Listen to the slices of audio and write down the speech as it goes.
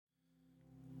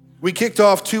We kicked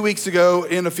off 2 weeks ago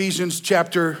in Ephesians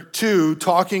chapter 2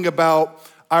 talking about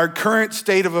our current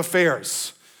state of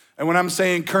affairs. And when I'm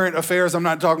saying current affairs, I'm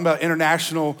not talking about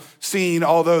international scene,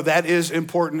 although that is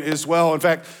important as well. In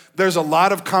fact, there's a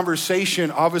lot of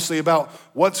conversation, obviously, about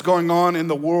what's going on in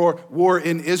the war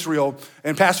in Israel.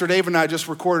 And Pastor Dave and I just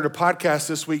recorded a podcast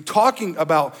this week talking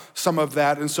about some of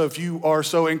that. And so if you are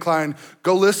so inclined,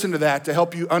 go listen to that to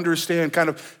help you understand kind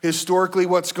of historically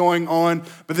what's going on,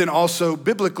 but then also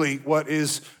biblically what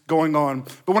is going on.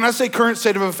 But when I say current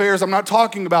state of affairs, I'm not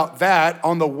talking about that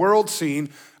on the world scene.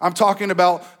 I'm talking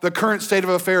about the current state of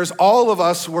affairs all of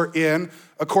us were in,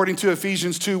 according to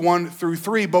Ephesians 2,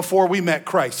 1-3, before we met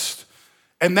Christ.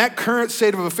 And that current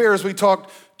state of affairs we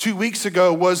talked 2 weeks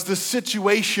ago was the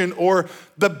situation or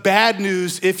the bad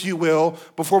news, if you will,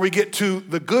 before we get to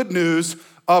the good news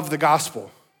of the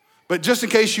gospel. But just in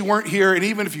case you weren't here, and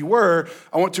even if you were,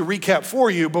 I want to recap for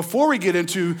you before we get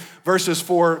into verses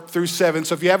 4-7.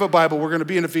 So if you have a Bible, we're gonna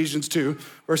be in Ephesians 2,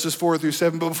 verses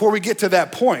 4-7. But before we get to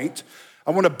that point, I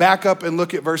want to back up and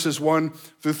look at verses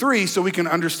 1-3 so we can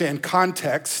understand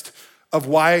context of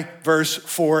why verse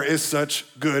 4 is such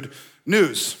good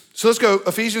news. So let's go,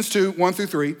 Ephesians 2,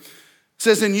 1-3. It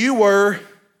says, and you were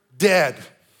dead.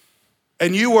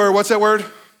 And you were, what's that word?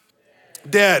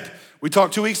 Dead. We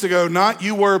talked 2 weeks ago, not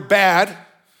you were bad.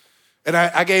 And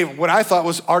I gave what I thought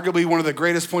was arguably one of the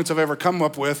greatest points I've ever come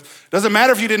up with. Doesn't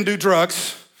matter if you didn't do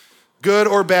drugs, good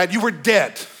or bad, you were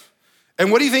dead.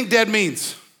 And what do you think dead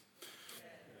means?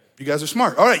 You guys are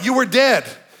smart. All right, you were dead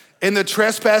in the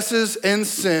trespasses and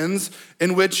sins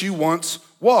in which you once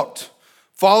walked,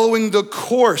 following the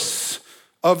course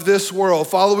of this world,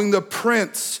 following the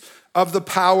prince of the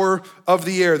power of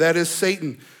the air, that is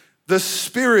Satan, the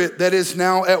spirit that is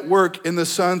now at work in the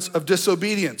sons of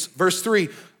disobedience. Verse 3,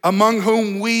 among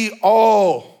whom we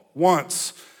all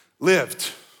once lived.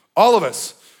 All of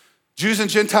us, Jews and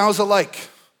Gentiles alike,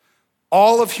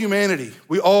 all of humanity,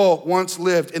 we all once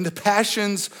lived in the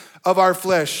passions of our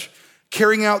flesh,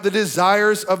 carrying out the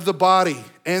desires of the body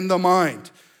and the mind,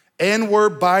 and were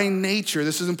by nature,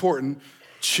 this is important,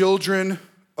 children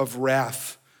of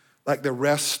wrath, like the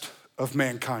rest of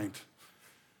mankind.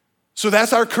 So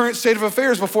that's our current state of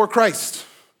affairs before Christ.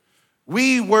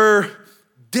 We were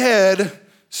dead,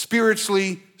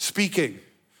 spiritually speaking.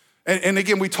 And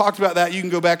again, we talked about that. You can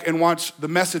go back and watch the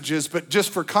messages, but just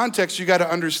for context, you got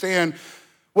to understand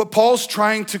what Paul's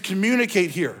trying to communicate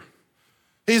here.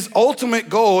 His ultimate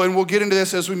goal, and we'll get into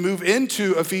this as we move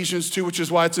into Ephesians 2, which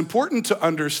is why it's important to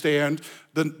understand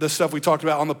the stuff we talked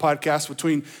about on the podcast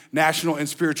between national and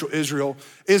spiritual Israel,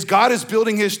 is God is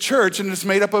building his church and it's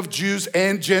made up of Jews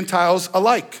and Gentiles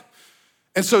alike.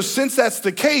 And so since that's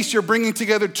the case, you're bringing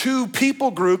together two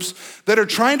people groups that are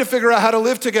trying to figure out how to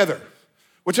live together,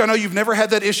 which I know you've never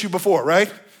had that issue before,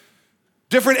 right?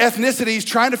 Different ethnicities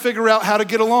trying to figure out how to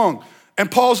get along. And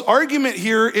Paul's argument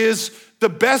here is the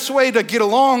best way to get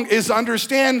along is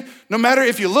understand no matter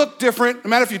if you look different, no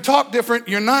matter if you talk different,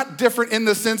 you're not different in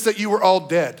the sense that you were all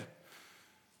dead.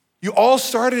 You all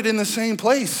started in the same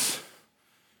place.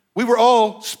 We were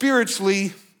all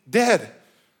spiritually dead.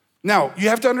 Now, you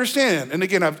have to understand, and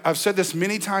again, I've said this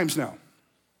many times now,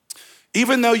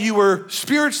 even though you were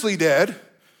spiritually dead,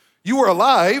 you were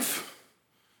alive,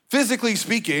 physically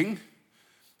speaking,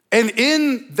 and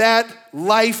in that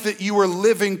life that you were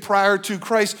living prior to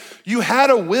Christ, you had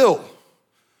a will.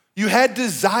 You had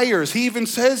desires. He even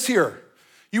says here,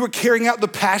 you were carrying out the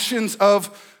passions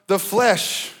of the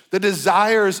flesh, the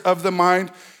desires of the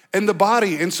mind and the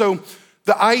body. And so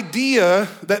the idea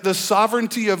that the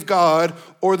sovereignty of God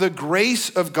or the grace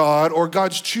of God or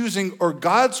God's choosing or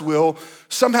God's will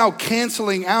somehow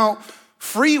canceling out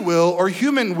free will or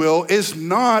human will is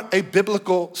not a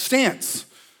biblical stance.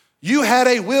 You had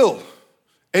a will,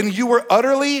 and you were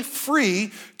utterly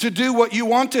free to do what you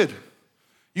wanted.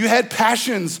 You had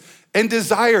passions and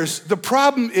desires. The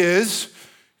problem is,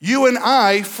 you and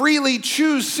I freely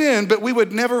choose sin, but we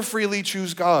would never freely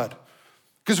choose God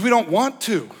because we don't want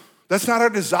to. That's not our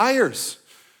desires.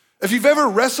 If you've ever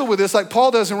wrestled with this, like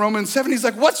Paul does in Romans 7, he's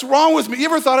like, what's wrong with me? You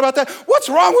ever thought about that? What's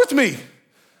wrong with me?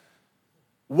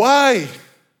 Why?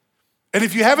 And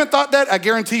if you haven't thought that, I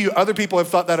guarantee you other people have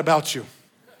thought that about you.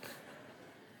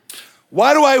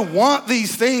 Why do I want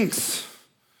these things?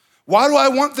 Why do I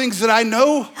want things that I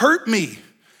know hurt me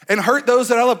and hurt those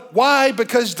that I love? Why?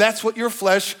 Because that's what your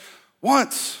flesh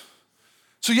wants.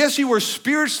 So yes, you were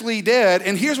spiritually dead,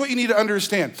 and here's what you need to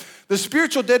understand. The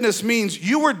spiritual deadness means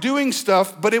you were doing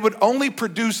stuff, but it would only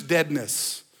produce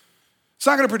deadness. It's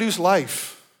not gonna produce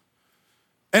life.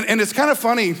 And it's kind of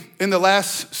funny, in the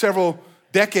last several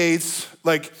decades,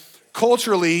 like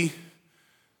culturally,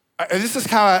 And this is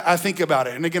how I think about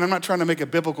it. And again, I'm not trying to make a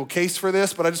biblical case for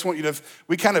this, but I just want you to,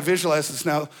 we kind of visualize this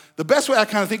now. The best way I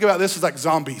kind of think about this is like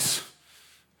zombies.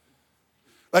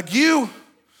 Like you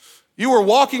were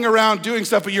walking around doing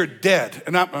stuff, but you're dead.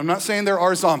 And I'm not saying there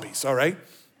are zombies, all right?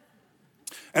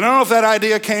 And I don't know if that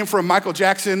idea came from Michael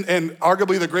Jackson and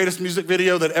arguably the greatest music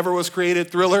video that ever was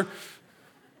created, Thriller.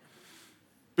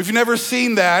 But if you've never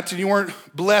seen that and you weren't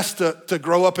blessed to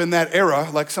grow up in that era,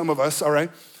 like some of us, all right?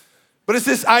 But it's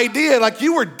this idea, like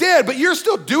you were dead, but you're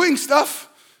still doing stuff.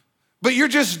 But you're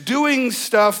just doing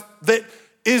stuff that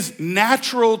is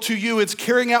natural to you. It's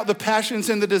carrying out the passions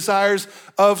and the desires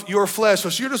of your flesh. So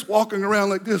you're just walking around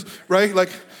like this, right? Like,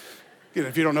 you know,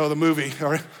 if you don't know the movie, all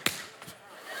right?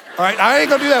 All right, I ain't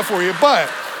gonna do that for you, but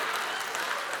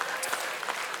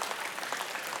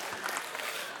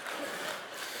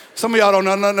some of y'all don't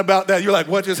know nothing about that. You're like,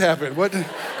 what just happened? What? Did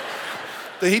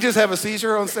he just have a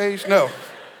seizure on stage? No.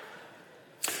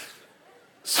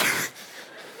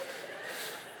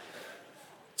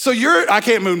 So I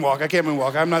can't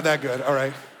moonwalk. I'm not that good, all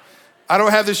right? I don't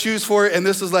have the shoes for it, and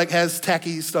this is like, has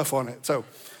tacky stuff on it. So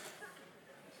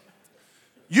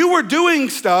you were doing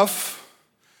stuff,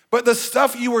 but the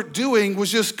stuff you were doing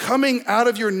was just coming out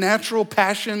of your natural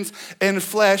passions and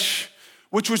flesh,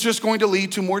 which was just going to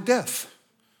lead to more death.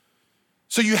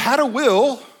 So you had a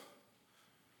will,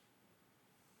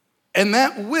 and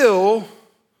that will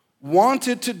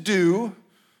wanted to do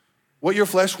what your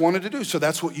flesh wanted to do. So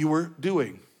that's what you were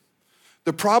doing.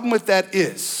 The problem with that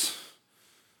is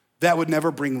that would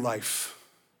never bring life.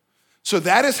 So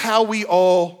that is how we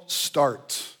all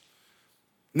start.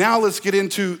 Now let's get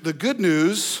into the good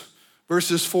news,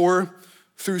 verses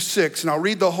 4-6. And I'll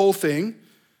read the whole thing,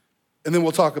 and then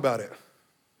we'll talk about it.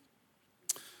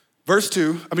 Verse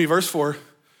 4,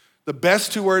 the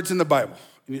best two words in the Bible.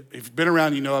 If you've been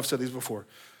around, you know I've said these before.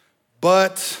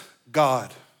 But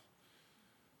God.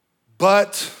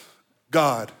 But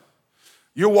God.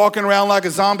 You're walking around like a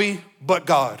zombie, but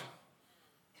God.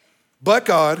 But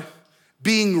God,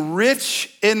 being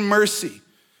rich in mercy,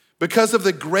 because of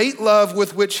the great love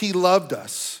with which he loved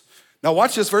us. Now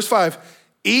watch this, verse 5.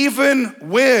 Even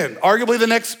when, arguably the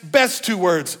next best two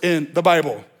words in the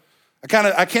Bible.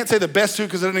 I can't say the best two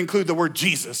because it doesn't include the word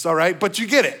Jesus, all right? But you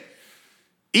get it.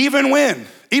 Even when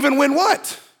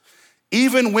what?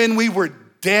 Even when we were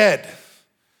dead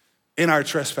in our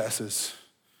trespasses.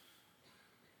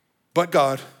 But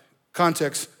God,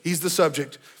 context, he's the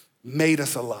subject, made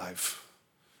us alive.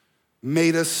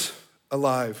 Made us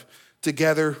alive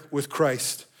together with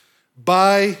Christ.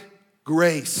 By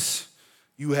grace,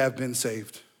 you have been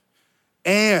saved.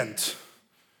 And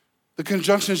the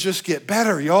conjunctions just get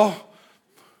better, y'all.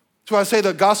 That's why I say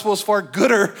the gospel is far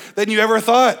gooder than you ever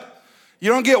thought. You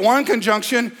don't get one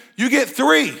conjunction, you get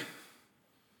three.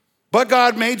 But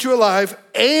God made you alive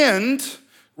and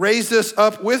raised us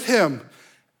up with him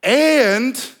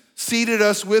and seated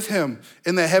us with him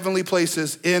in the heavenly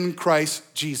places in Christ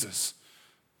Jesus.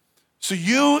 So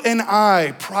you and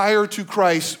I, prior to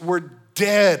Christ, were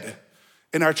dead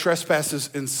in our trespasses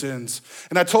and sins.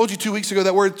 And I told you 2 weeks ago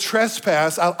that word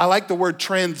trespass, I like the word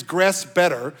transgress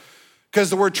better because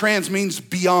the word trans means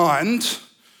beyond.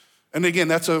 And again,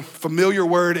 that's a familiar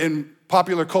word in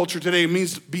popular culture today. It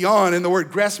means beyond, and the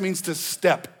word gress means to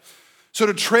step. So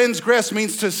to transgress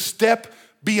means to step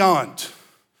beyond.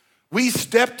 We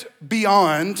stepped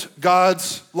beyond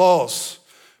God's laws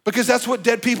because that's what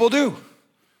dead people do.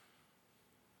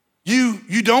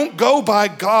 You don't go by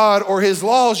God or his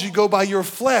laws, you go by your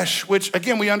flesh, which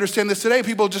again, we understand this today.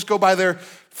 People just go by their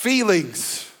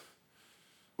feelings.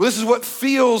 Well, this is what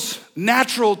feels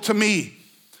natural to me.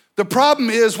 The problem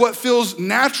is what feels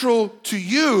natural to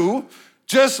you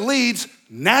just leads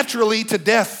naturally to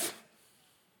death.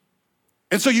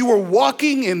 And so you were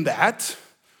walking in that,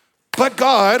 but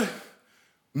God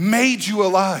made you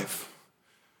alive.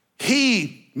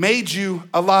 He made you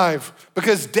alive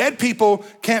because dead people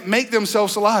can't make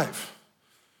themselves alive.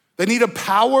 They need a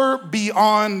power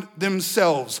beyond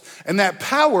themselves. And that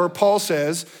power, Paul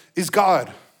says, is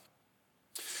God.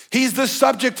 He's the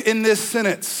subject in this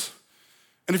sentence.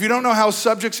 And if you don't know how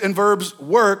subjects and verbs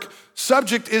work,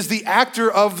 subject is the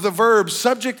actor of the verb.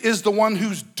 Subject is the one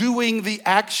who's doing the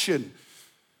action.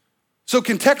 So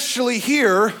contextually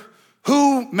here,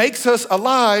 who makes us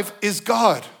alive is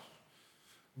God.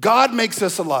 God makes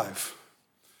us alive.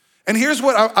 And here's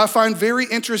what I find very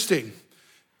interesting.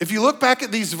 If you look back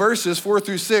at these verses,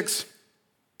 4-6,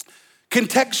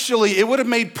 contextually, it would have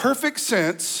made perfect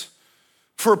sense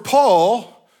for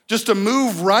Paul just to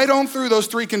move right on through those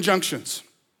three conjunctions.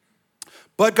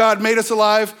 But God made us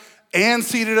alive and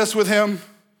seated us with him.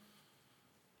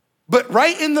 But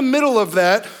right in the middle of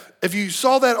that if you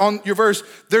saw that on your verse,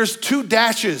 there's 2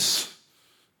 dashes.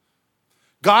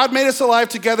 God made us alive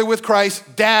together with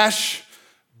Christ, dash,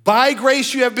 by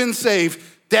grace you have been saved,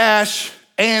 dash,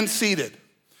 and seated.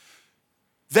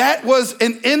 That was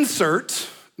an insert,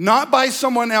 not by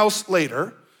someone else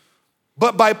later,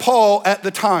 but by Paul at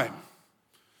the time.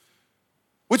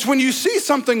 Which when you see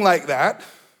something like that,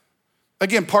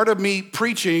 again, part of me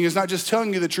preaching is not just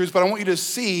telling you the truth, but I want you to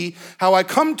see how I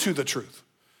come to the truth.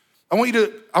 I want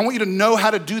you to know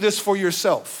how to do this for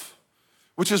yourself,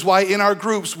 which is why in our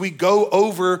groups, we go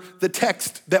over the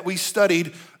text that we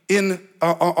studied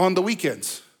on the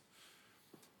weekends.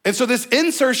 And so this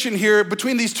insertion here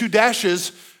between these 2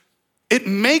 dashes, it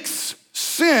makes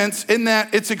sense in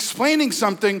that it's explaining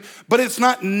something, but it's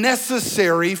not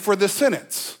necessary for the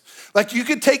sentence. Like you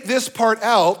could take this part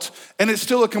out and it's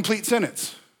still a complete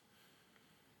sentence.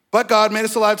 But God made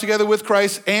us alive together with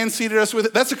Christ and seated us with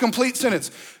it. That's a complete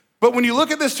sentence. But when you look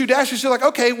at this 2 dashes, you're like,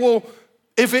 okay, well,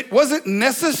 if it wasn't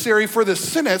necessary for the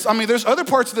sentence, I mean, there's other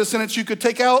parts of the sentence you could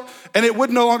take out and it would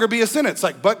no longer be a sentence.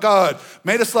 Like, but God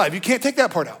made us alive. You can't take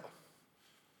that part out.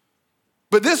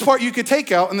 But this part you could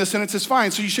take out and the sentence is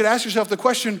fine. So you should ask yourself the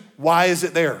question, why is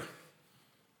it there?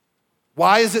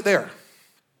 Why is it there?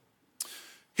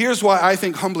 Here's why I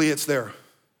think humbly it's there.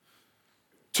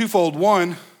 Twofold.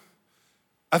 One,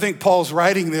 I think Paul's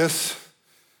writing this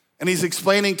and he's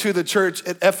explaining to the church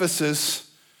at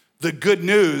Ephesus the good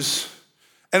news,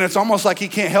 and it's almost like he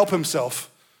can't help himself.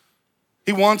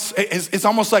 It's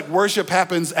almost like worship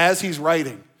happens as he's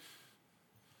writing.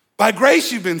 By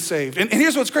grace you've been saved. And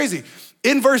here's what's crazy.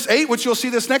 In verse 8, which you'll see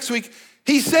this next week,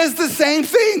 he says the same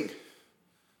thing.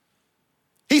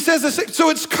 He says the same, so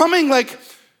it's coming like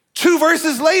 2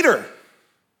 verses later.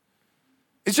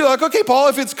 And so you're like, okay, Paul,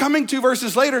 if it's coming 2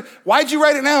 verses later, why'd you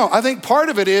write it now? I think part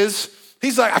of it is,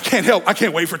 he's like, I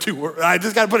can't wait for 2 words. I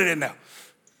just gotta put it in now.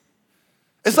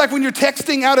 It's like when you're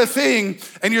texting out a thing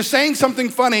and you're saying something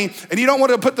funny and you don't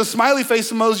want to put the smiley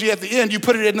face emoji at the end, you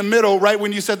put it in the middle right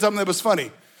when you said something that was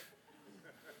funny,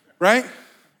 right?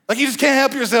 Like you just can't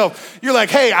help yourself. You're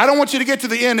like, hey, I don't want you to get to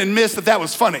the end and miss that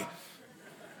was funny.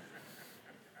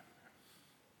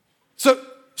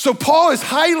 So Paul is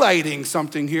highlighting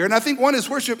something here, and I think 1 is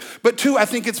worship, but 2, I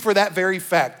think it's for that very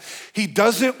fact. He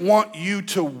doesn't want you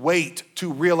to wait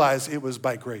to realize it was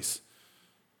by grace.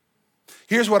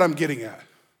 Here's what I'm getting at.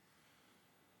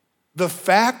 The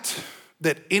fact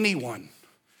that anyone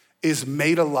is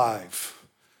made alive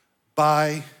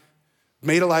by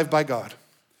God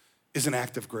is an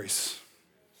act of grace.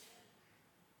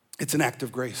 It's an act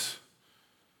of grace.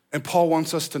 And Paul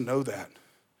wants us to know that.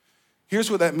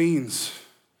 Here's what that means.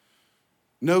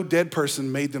 No dead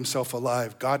person made themselves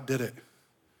alive. God did it.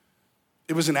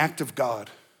 It was an act of God.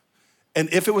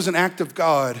 And if it was an act of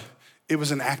God, it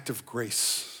was an act of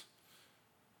grace.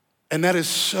 And that is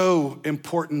so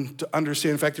important to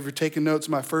understand. In fact, if you're taking notes,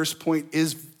 my first point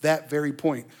is that very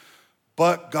point.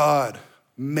 But God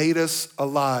made us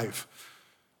alive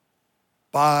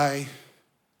by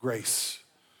grace.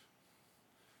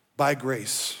 By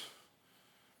grace.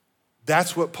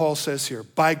 That's what Paul says here.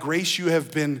 By grace you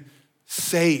have been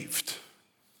saved.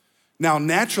 Now,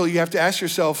 naturally, you have to ask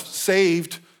yourself,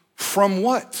 saved from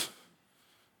what?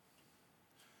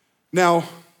 Now,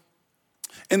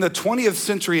 in the 20th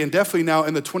century, and definitely now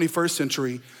in the 21st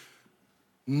century,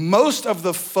 most of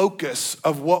the focus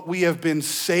of what we have been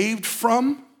saved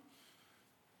from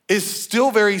is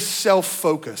still very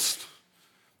self-focused.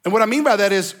 And what I mean by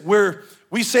that is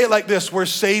we say it like this, we're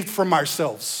saved from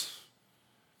ourselves.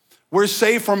 We're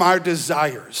saved from our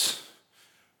desires.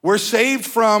 We're saved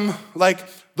from like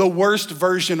the worst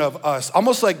version of us,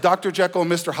 almost like Dr. Jekyll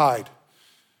and Mr. Hyde.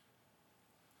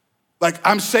 Like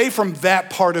I'm saved from that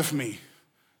part of me.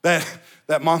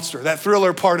 That monster, that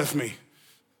thriller part of me,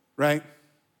 right?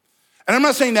 And I'm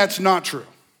not saying that's not true.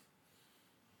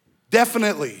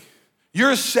 Definitely.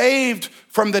 You're saved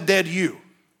from the dead you.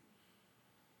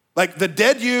 Like the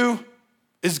dead you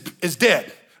is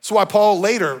dead. That's why Paul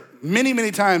later, many,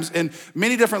 many times in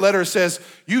many different letters says,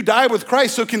 you died with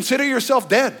Christ, so consider yourself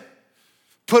dead.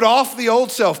 Put off the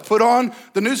old self, put on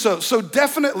the new self. So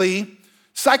definitely,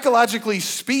 psychologically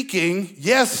speaking,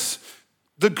 yes,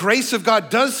 the grace of God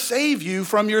does save you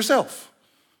from yourself.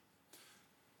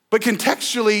 But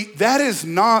contextually, that is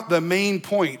not the main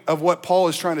point of what Paul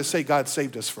is trying to say God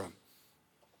saved us from.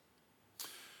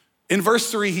 In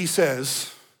verse 3, he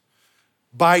says,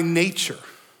 by nature,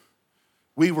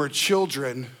 we were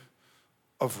children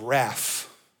of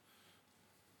wrath.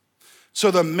 So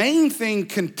the main thing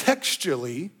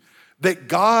contextually that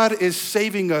God is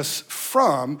saving us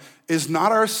from is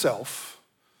not ourself,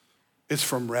 it's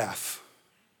from wrath.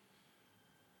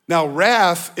 Now,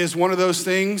 wrath is one of those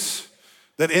things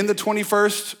that in the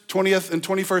 20th and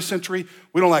 21st century,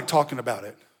 we don't like talking about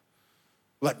it.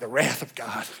 Like the wrath of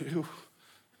God. Ew.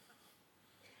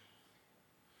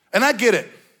 And I get it.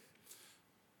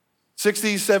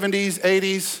 60s, 70s,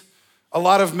 80s, a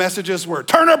lot of messages were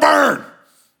turn or burn,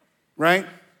 right?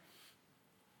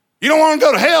 You don't want to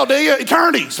go to hell, do you?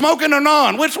 Eternity, smoking or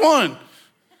non, which one?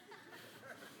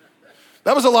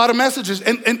 That was a lot of messages.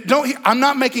 And I'm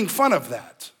not making fun of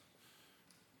that.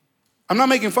 I'm not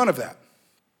making fun of that.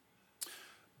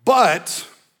 But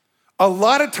a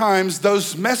lot of times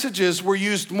those messages were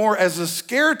used more as a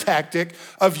scare tactic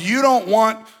of you don't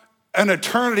want an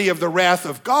eternity of the wrath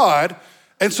of God.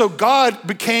 And so God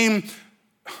became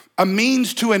a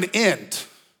means to an end.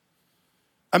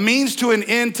 A means to an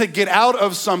end to get out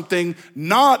of something,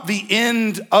 not the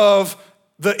end of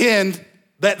the end,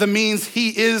 that the means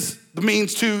he is the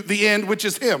means to the end, which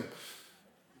is him.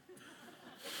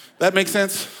 That makes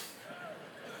sense?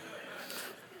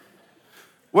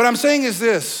 What I'm saying is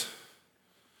this.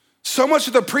 So much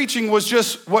of the preaching was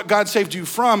just what God saved you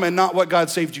from and not what God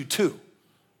saved you to.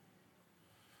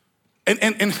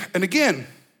 And again,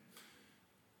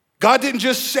 God didn't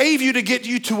just save you to get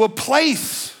you to a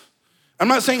place. I'm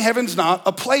not saying heaven's not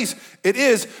a place. It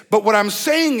is. But what I'm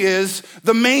saying is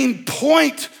the main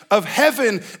point of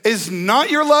heaven is not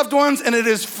your loved ones, and it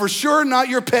is for sure not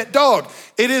your pet dog.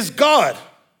 It is God.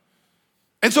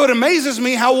 And so it amazes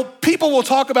me how people will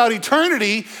talk about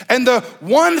eternity, and the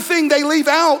one thing they leave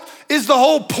out is the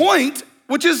whole point,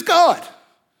 which is God.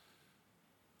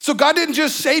 So God didn't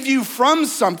just save you from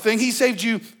something, he saved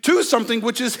you to something,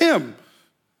 which is him.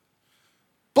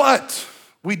 But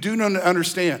we do not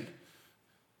understand.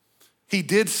 He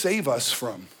did save us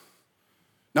from,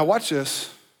 now watch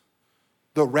this,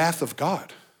 the wrath of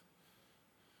God.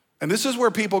 And this is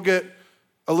where people get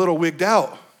a little wigged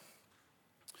out.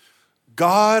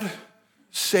 God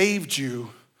saved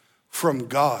you from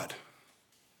God.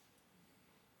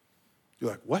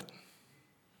 You're like, what?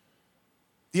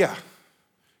 Yeah,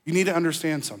 you need to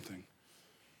understand something.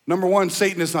 Number one,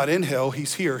 Satan is not in hell,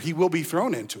 he's here. He will be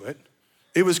thrown into it.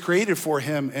 It was created for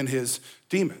him and his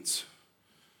demons.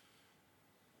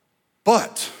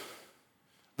 But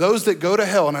those that go to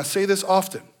hell, and I say this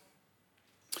often,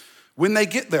 when they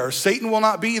get there, Satan will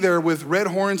not be there with red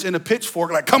horns and a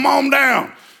pitchfork like, come on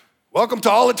down. Welcome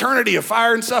to all eternity of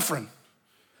fire and suffering.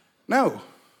 No.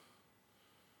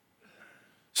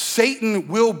 Satan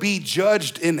will be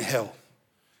judged in hell.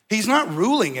 He's not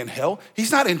ruling in hell.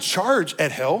 He's not in charge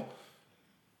at hell.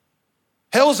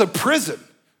 Hell's a prison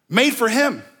made for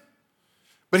him.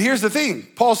 But here's the thing.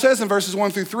 Paul says in verses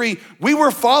 1-3, we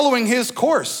were following his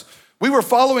course. We were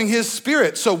following his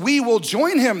spirit. So we will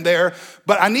join him there.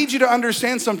 But I need you to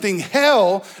understand something.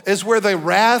 Hell is where the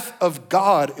wrath of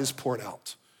God is poured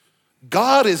out.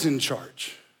 God is in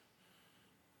charge.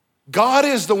 God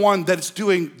is the one that's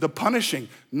doing the punishing,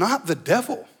 not the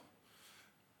devil.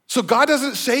 So God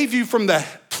doesn't save you from the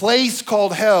place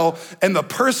called hell and the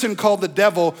person called the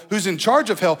devil who's in charge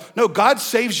of hell. No, God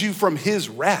saves you from his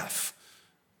wrath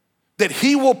that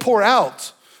he will pour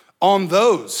out on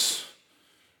those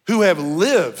who have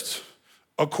lived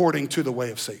according to the way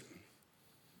of Satan.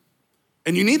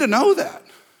 And you need to know that.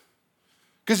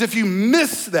 Because if you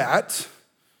miss that,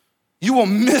 you will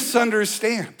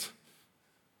misunderstand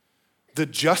the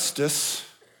justice,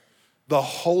 the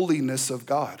holiness of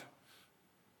God.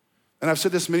 And I've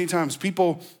said this many times.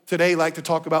 People today like to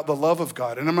talk about the love of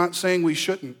God. And I'm not saying we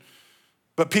shouldn't.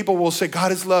 But people will say,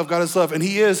 God is love, God is love. And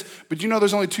he is. But you know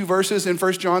there's only 2 verses in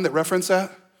 1 John that reference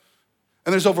that?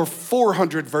 And there's over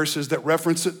 400 verses that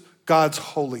reference it, God's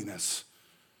holiness.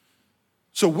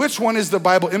 So which one is the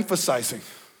Bible emphasizing?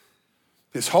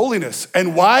 His holiness.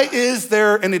 And why is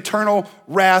there an eternal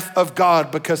wrath of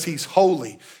God? Because he's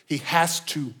holy. He has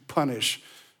to punish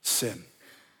sin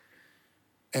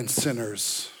and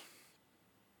sinners,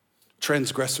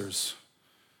 transgressors.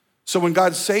 So when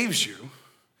God saves you,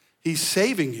 he's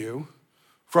saving you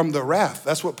from the wrath.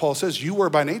 That's what Paul says. You were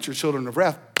by nature children of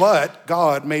wrath, but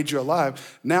God made you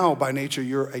alive. Now by nature,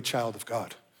 you're a child of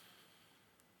God.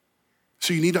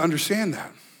 So you need to understand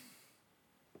that.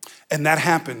 And that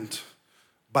happened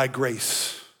by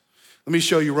grace. Let me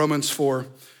show you Romans 4,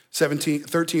 13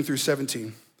 through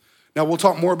 17. Now we'll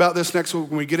talk more about this next week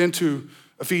when we get into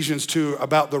Ephesians 2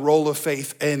 about the role of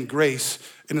faith and grace.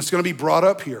 And it's gonna be brought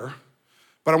up here,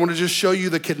 but I wanna just show you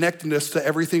the connectedness to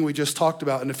everything we just talked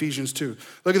about in Ephesians 2.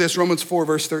 Look at this, Romans 4,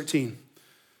 verse 13.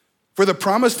 For the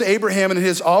promise to Abraham and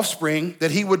his offspring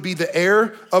that he would be the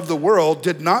heir of the world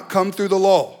did not come through the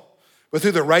law, but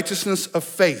through the righteousness of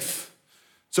faith.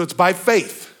 So it's by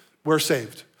faith we're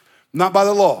saved, not by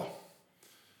the law.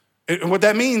 And what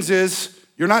that means is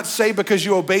you're not saved because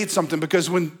you obeyed something, because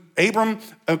when Abram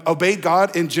obeyed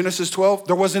God in Genesis 12,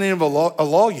 there wasn't even a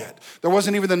law yet. There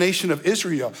wasn't even the nation of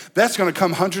Israel. That's gonna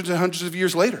come hundreds and hundreds of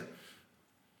years later.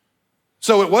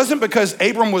 So it wasn't because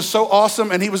Abram was so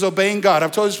awesome and he was obeying God.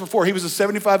 I've told you this before, he was a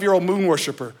 75-year-old moon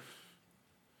worshiper.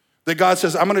 That God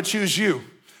says, I'm gonna choose you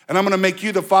and I'm gonna make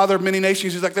you the father of many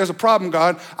nations. He's like, there's a problem,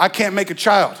 God. I can't make a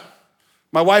child.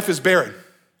 My wife is barren.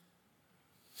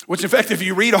 Which in fact, if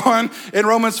you read on in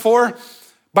Romans 4,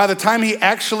 by the time he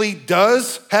actually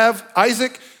does have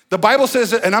Isaac, the Bible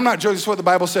says, and I'm not joking, this is what the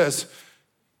Bible says,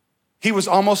 he was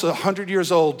almost 100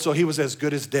 years old, so he was as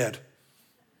good as dead.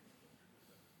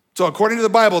 So according to the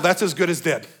Bible, that's as good as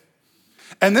dead.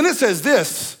 And then it says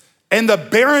this, and the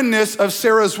barrenness of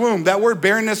Sarah's womb. That word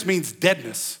barrenness means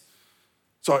deadness.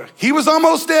 So he was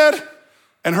almost dead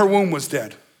and her womb was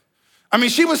dead. I mean,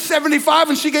 she was 75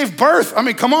 and she gave birth. I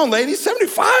mean, come on, ladies,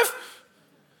 75?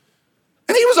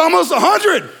 And he was almost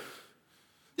 100.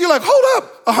 You're like, hold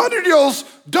up, 100-year-olds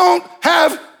don't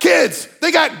have kids.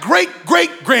 They got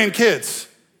great-great-grandkids.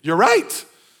 You're right.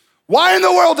 Why in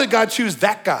the world did God choose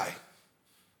that guy?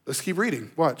 Let's keep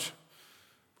reading, watch.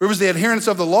 It was the adherents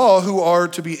of the law who are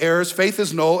to be heirs. Faith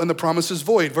is null and the promise is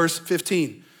void. Verse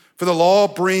 15, for the law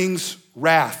brings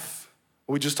wrath,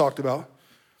 what we just talked about.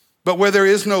 But where there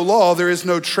is no law, there is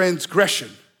no transgression.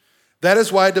 That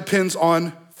is why it depends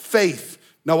on faith.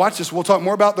 Now watch this, we'll talk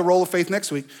more about the role of faith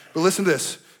next week, but listen to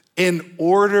this. In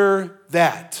order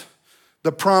that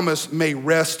the promise may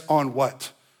rest on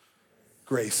what?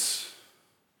 Grace.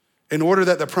 In order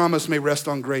that the promise may rest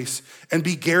on grace and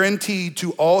be guaranteed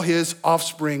to all his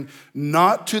offspring,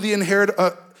 not to the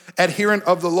adherent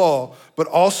of the law, but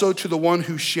also to the one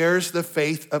who shares the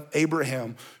faith of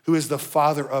Abraham, who is the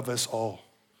father of us all.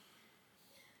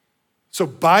 So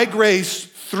by grace,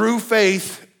 through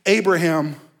faith,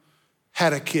 Abraham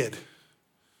had a kid.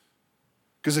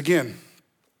 Because again,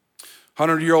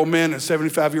 100-year-old men and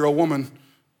 75-year-old woman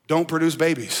don't produce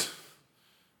babies.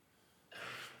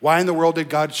 Why in the world did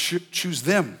God choose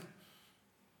them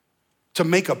to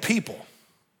make a people?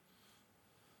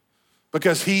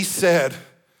 Because he said,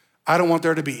 I don't want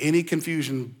there to be any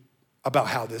confusion about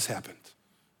how this happened.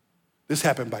 This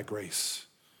happened by grace.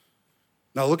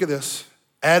 Now look at this.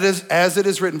 As it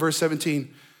is written, verse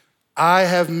 17, I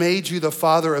have made you the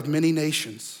father of many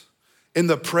nations in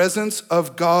the presence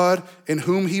of God in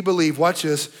whom he believed. Watch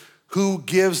this. Who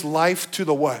gives life to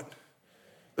the what?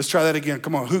 Let's try that again.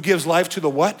 Come on. Who gives life to the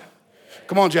what?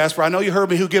 Come on, Jasper. I know you heard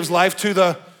me. Who gives life to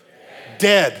the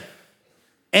dead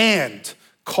and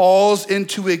calls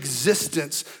into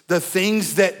existence the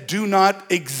things that do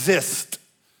not exist.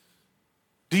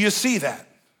 Do you see that?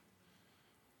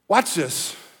 Watch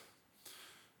this.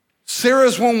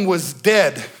 Sarah's womb was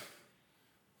dead.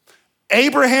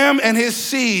 Abraham and his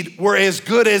seed were as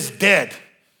good as dead.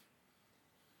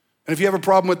 And if you have a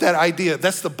problem with that idea,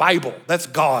 that's the Bible. That's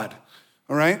God.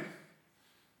 All right?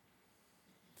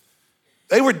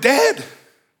 They were dead.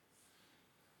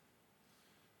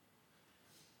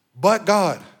 But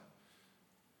God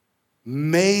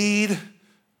made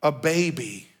a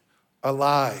baby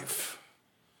alive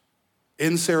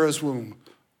in Sarah's womb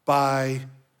by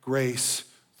grace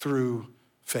through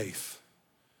faith.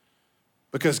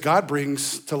 Because God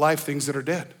brings to life things that are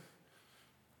dead.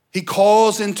 He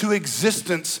calls into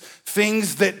existence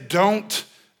things that don't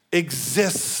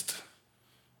exist.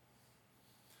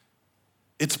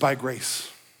 It's by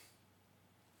grace.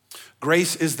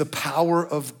 Grace is the power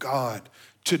of God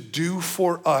to do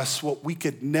for us what we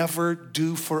could never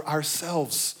do for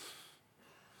ourselves.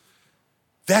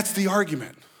 That's the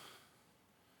argument.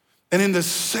 And in the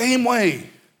same way,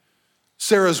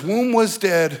 Sarah's womb was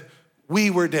dead, we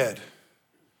were dead.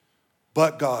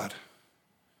 But God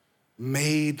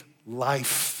made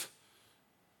life,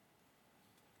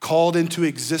 called into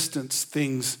existence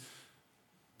things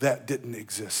that didn't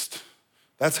exist.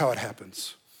 That's how it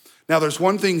happens. Now, there's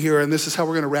one thing here, and this is how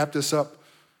we're going to wrap this up,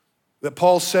 that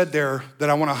Paul said there that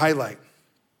I want to highlight.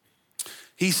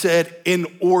 He said, in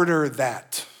order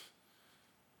that.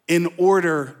 In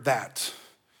order that.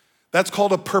 That's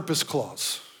called a purpose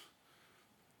clause.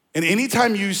 And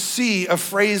anytime you see a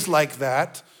phrase like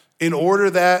that, in order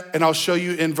that, and I'll show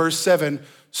you in verse 7,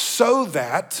 so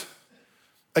that,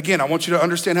 again, I want you to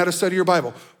understand how to study your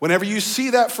Bible. Whenever you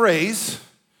see that phrase,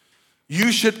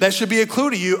 that should be a clue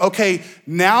to you. Okay,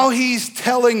 now he's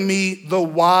telling me the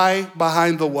why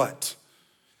behind the what.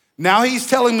 Now he's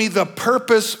telling me the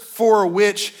purpose for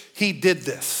which he did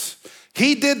this.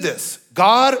 He did this.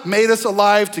 God made us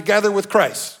alive together with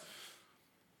Christ.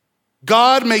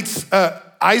 God made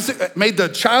Isaac, made the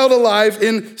child alive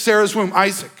in Sarah's womb,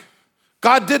 Isaac.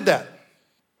 God did that.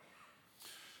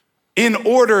 In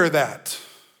order that.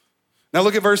 Now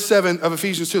look at verse 7 of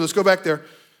Ephesians 2. Let's go back there.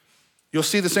 You'll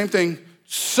see the same thing.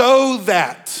 So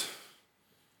that.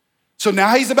 So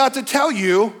now he's about to tell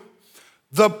you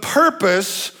the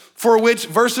purpose for which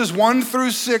verses 1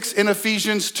 through 6 in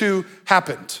Ephesians 2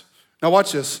 happened. Now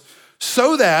watch this.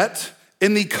 So that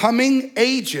in the coming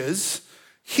ages,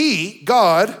 he,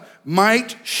 God,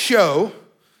 might show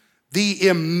the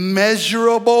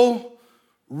immeasurable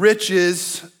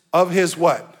riches of his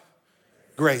what?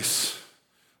 Grace.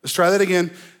 Let's try that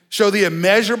again. Show the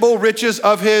immeasurable riches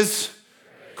of his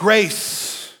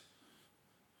grace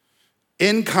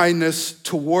in kindness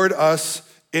toward us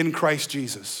in Christ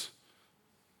Jesus.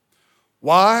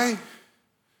 Why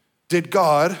did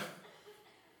God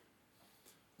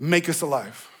make us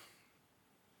alive?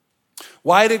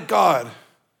 Why did God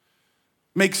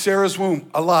make Sarah's womb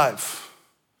alive?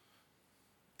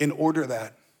 In order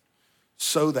that,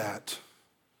 so that,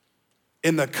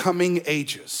 in the coming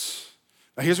ages.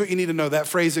 Now here's what you need to know, that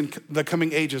phrase, in the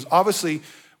coming ages. Obviously,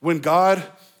 when God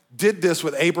did this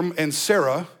with Abram and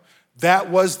Sarah,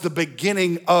 that was the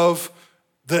beginning of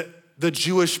the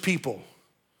Jewish people,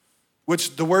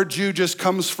 which the word Jew just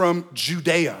comes from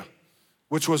Judea,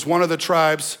 which was one of the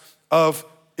tribes of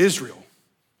Israel.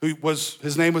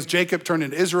 His name was Jacob, turned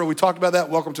into Israel. We talked about that.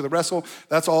 Welcome to the wrestle.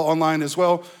 That's all online as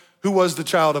well. Who was the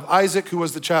child of Isaac? Who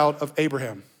was the child of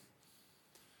Abraham?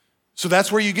 So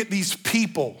that's where you get these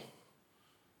people,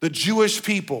 the Jewish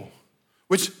people,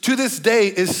 which to this day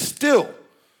is still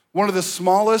one of the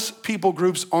smallest people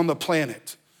groups on the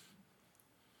planet.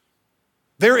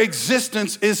 Their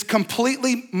existence is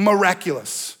completely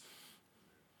miraculous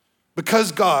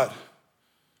because God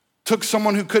took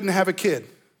someone who couldn't have a kid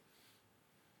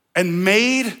and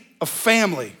made a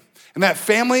family. And that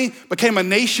family became a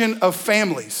nation of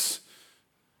families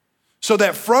so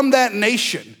that from that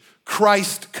nation,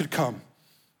 Christ could come.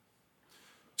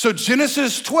 So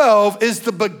Genesis 12 is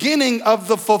the beginning of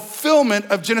the fulfillment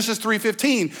of Genesis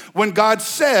 3:15, when God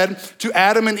said to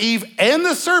Adam and Eve and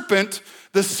the serpent,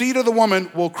 the seed of the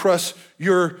woman will crush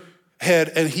your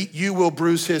head and you will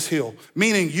bruise his heel.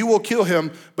 Meaning you will kill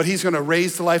him, but he's gonna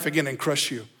raise to life again and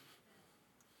crush you.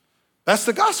 That's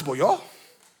the gospel, y'all.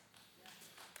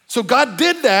 So God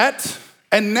did that,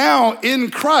 and now in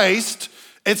Christ,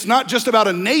 it's not just about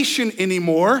a nation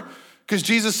anymore, because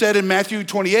Jesus said in Matthew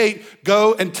 28,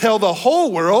 go and tell the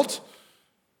whole world,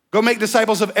 go make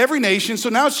disciples of every nation. So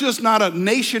now it's just not a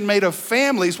nation made of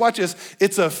families. Watch this,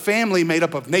 it's a family made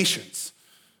up of nations.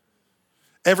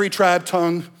 Every tribe,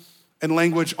 tongue, and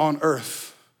language on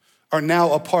earth are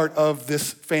now a part of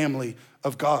this family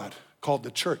of God called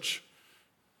the church.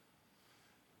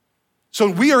 So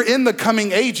we are in the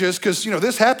coming ages because,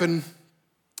 this happened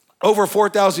over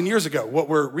 4,000 years ago, what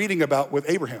we're reading about with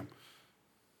Abraham.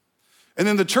 And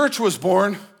then the church was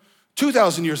born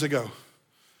 2,000 years ago.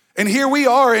 And here we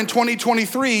are in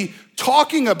 2023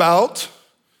 talking about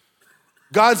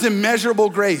God's immeasurable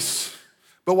grace.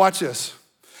 But watch this.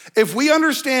 If we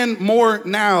understand more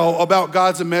now about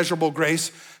God's immeasurable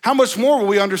grace, how much more will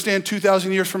we understand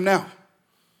 2,000 years from now?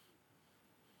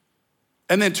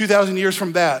 And then 2,000 years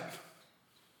from that.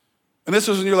 And this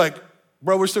is when you're like,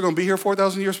 bro, we're still gonna be here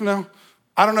 4,000 years from now?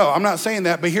 I don't know, I'm not saying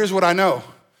that, but here's what I know.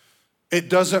 It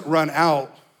doesn't run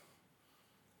out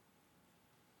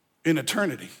in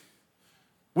eternity.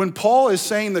 When Paul is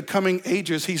saying the coming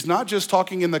ages, he's not just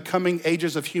talking in the coming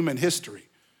ages of human history.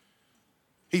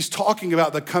 He's talking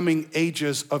about the coming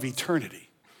ages of eternity.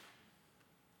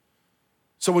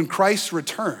 So when Christ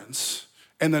returns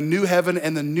and the new heaven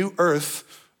and the new earth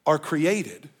are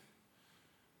created,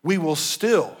 we will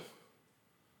still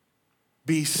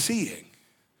be seeing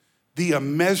the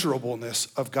immeasurableness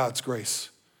of God's grace.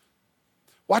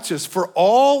 Watch this, for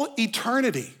all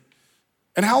eternity.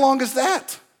 And how long is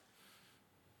that?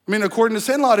 I mean, according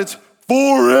to Sinlot, it's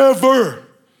forever.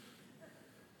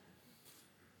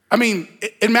 I mean,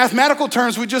 in mathematical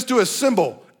terms, we just do a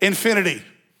symbol, infinity.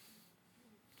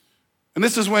 And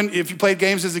this is when, if you played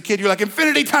games as a kid, you're like,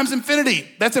 infinity times infinity.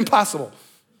 That's impossible.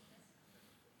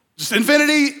 Just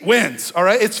infinity wins, all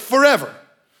right? It's forever.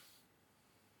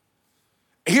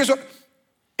 Here's what,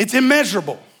 it's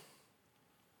immeasurable.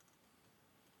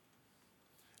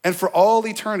 And for all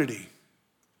eternity,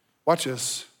 watch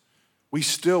this, we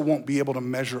still won't be able to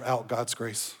measure out God's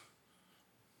grace.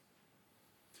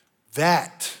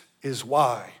 That is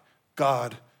why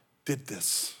God did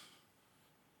this,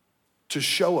 to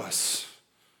show us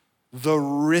the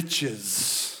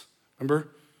riches. Remember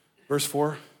verse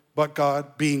 4? But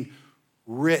God being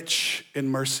rich in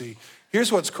mercy.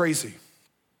 Here's what's crazy.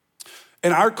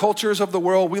 In our cultures of the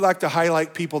world, we like to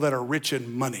highlight people that are rich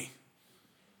in money.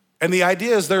 And the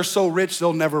idea is they're so rich,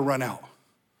 they'll never run out.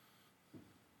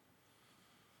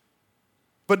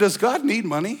 But does God need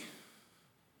money?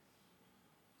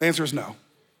 The answer is no.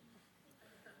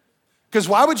 Because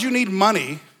why would you need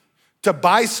money to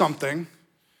buy something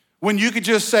when you could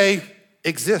just say,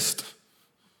 exist,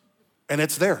 and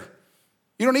it's there?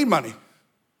 You don't need money.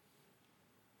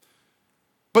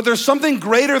 But there's something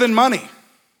greater than money,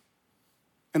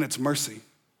 and it's mercy.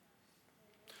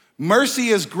 Mercy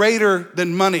is greater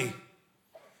than money,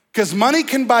 because money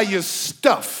can buy you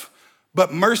stuff,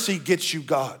 but mercy gets you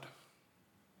God.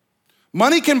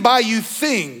 Money can buy you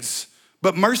things,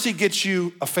 but mercy gets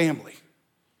you a family.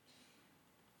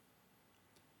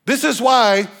 This is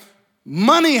why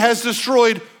money has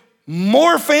destroyed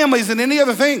more families than any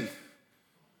other thing.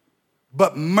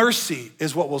 But mercy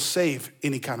is what will save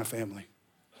any kind of family.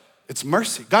 It's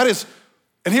mercy. God is,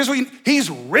 and here's what he's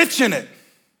rich in it.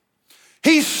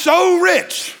 He's so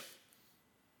rich.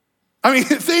 I mean,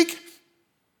 think,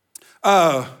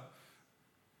 not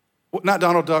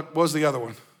Donald Duck, what was the other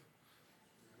one?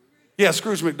 Yeah,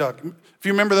 Scrooge McDuck. If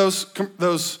you remember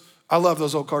those, I love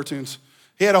those old cartoons.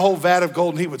 He had a whole vat of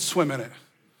gold and he would swim in it.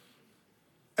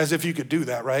 As if you could do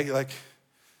that, right? Like,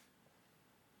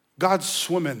 God's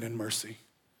swimming in mercy.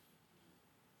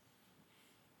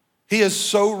 He is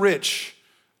so rich,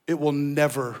 it will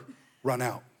never run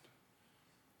out.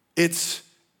 It's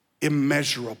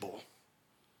immeasurable.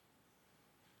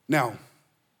 Now,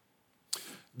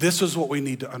 this is what we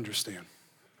need to understand.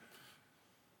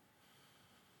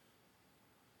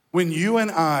 When you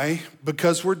and I,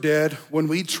 because we're dead, when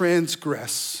we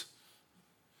transgress,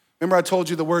 remember I told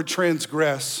you the word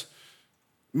transgress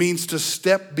means to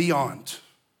step beyond.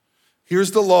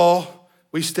 Here's the law,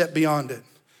 we step beyond it.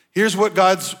 Here's what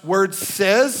God's word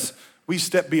says, we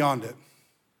step beyond it.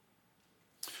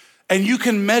 And you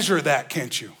can measure that,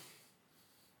 can't you?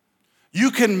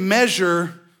 You can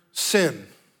measure sin.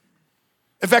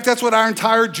 In fact, that's what our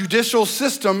entire judicial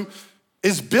system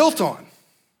is built on.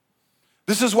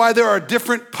 This is why there are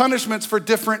different punishments for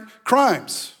different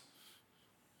crimes.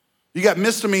 You got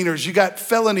misdemeanors, you got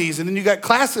felonies, and then you got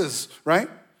classes, right?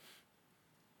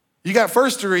 You got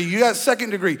first degree, you got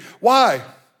second degree. Why?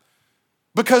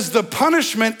 Because the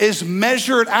punishment is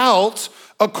measured out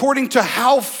according to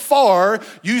how far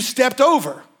you stepped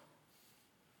over.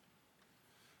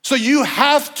 So you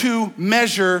have to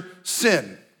measure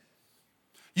sin.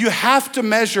 You have to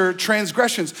measure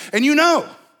transgressions. And you know,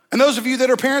 and those of you that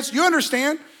are parents, you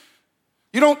understand.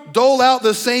 You don't dole out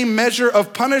the same measure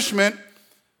of punishment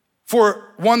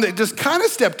for one that just kind of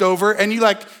stepped over and you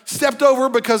like stepped over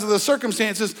because of the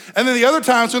circumstances. And then the other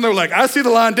times when they're like, I see the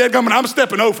line dead coming, I'm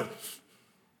stepping over.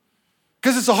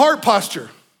 Because it's a heart posture.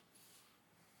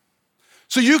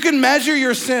 So you can measure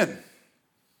your sin.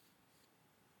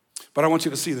 But I want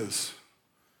you to see this.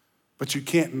 But you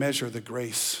can't measure the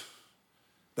grace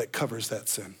that covers that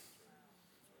sin. In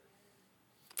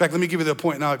fact, let me give you the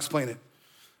point and I'll explain it.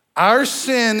 Our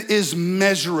sin is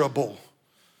measurable,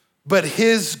 but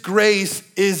his grace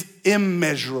is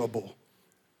immeasurable.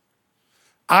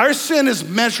 Our sin is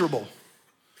measurable,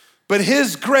 but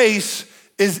his grace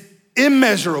is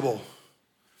immeasurable.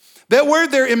 That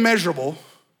word there, immeasurable,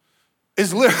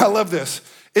 is literally, I love this,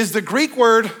 is the Greek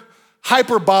word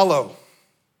hyperbolo.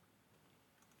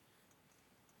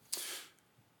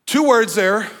 Two words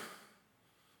there.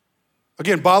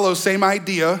 Again, balo, same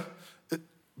idea,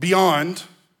 beyond.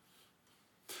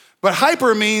 But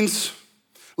hyper means,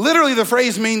 literally the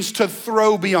phrase means to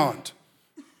throw beyond.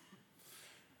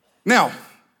 Now,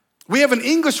 we have an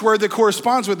English word that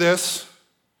corresponds with this.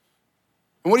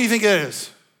 And what do you think it is?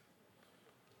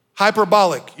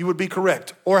 Hyperbolic, you would be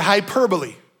correct. Or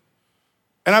hyperbole.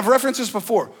 And I've referenced this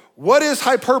before. What is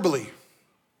hyperbole?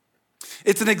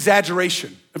 It's an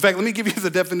exaggeration. In fact, let me give you the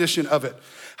definition of it.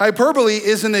 Hyperbole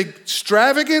is an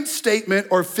extravagant statement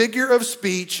or figure of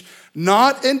speech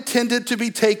not intended to be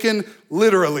taken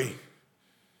literally.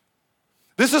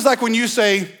 This is like when you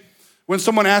say, when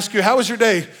someone asks you, how was your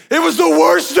day? It was the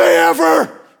worst day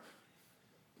ever.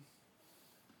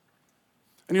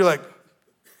 And you're like,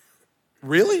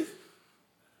 really?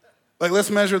 Like, let's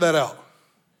measure that out.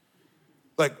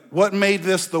 Like, what made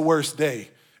this the worst day?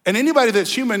 And anybody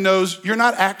that's human knows you're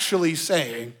not actually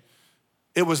saying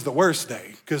it was the worst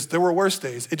day, because there were worse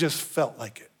days. It just felt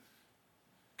like it.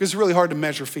 Because it's really hard to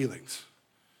measure feelings.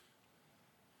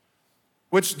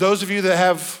 Which those of you that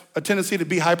have a tendency to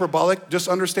be hyperbolic, just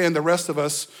understand the rest of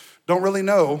us don't really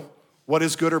know what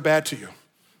is good or bad to you.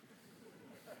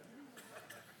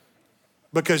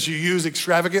 Because you use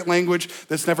extravagant language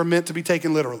that's never meant to be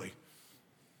taken literally.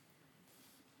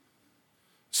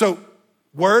 So,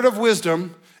 word of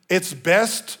wisdom, it's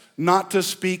best not to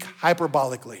speak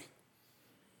hyperbolically.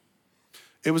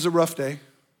 It was a rough day.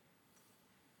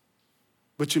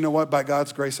 But you know what? By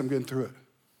God's grace, I'm getting through it.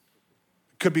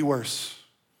 It could be worse.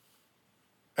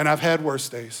 And I've had worse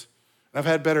days. And I've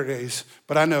had better days.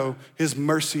 But I know his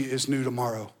mercy is new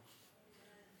tomorrow.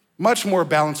 Much more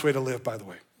balanced way to live, by the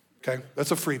way. Okay?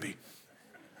 That's a freebie.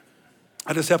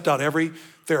 I just helped out every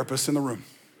therapist in the room.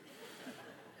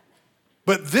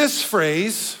 But this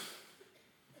phrase,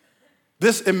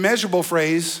 this immeasurable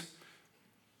phrase,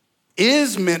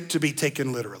 is meant to be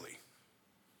taken literally.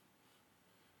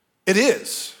 It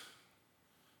is.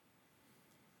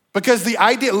 Because the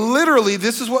idea, literally,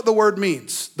 this is what the word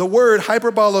means. The word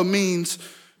hyperbolo means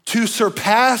to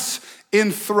surpass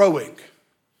in throwing.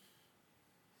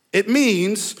 It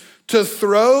means to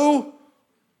throw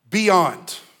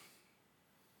beyond.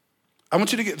 I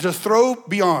want you to throw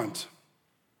beyond.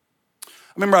 I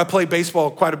remember I played baseball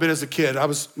quite a bit as a kid. I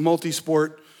was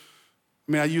multi-sport.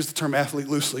 I mean, I use the term athlete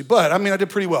loosely, but I mean, I did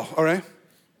pretty well, all right?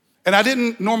 And I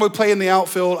didn't normally play in the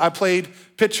outfield. I played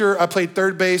pitcher, I played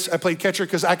third base, I played catcher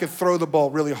because I could throw the ball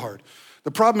really hard.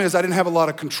 The problem is I didn't have a lot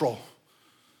of control.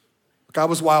 I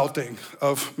was Wild Thing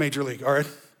of Major League, all right?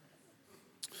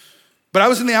 But I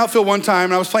was in the outfield one time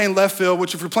and I was playing left field,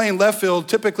 which if you're playing left field,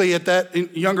 typically at that in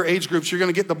younger age groups, you're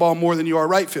gonna get the ball more than you are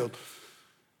right field.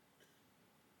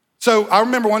 So I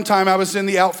remember one time I was in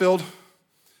the outfield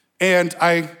and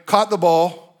I caught the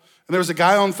ball and there was a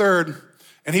guy on third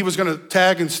and he was gonna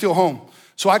tag and steal home.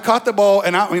 So I caught the ball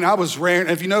and I was ran.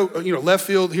 If you know, left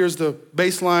field, here's the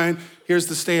baseline, here's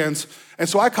the stands. And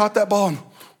so I caught that ball and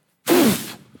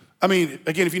I mean,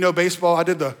 again, if you know baseball, I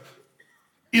did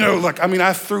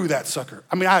I threw that sucker.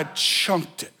 I mean, I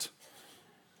chunked it.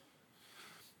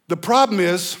 The problem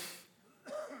is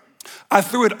I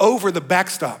threw it over the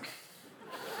backstop.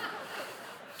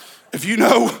 If you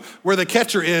know where the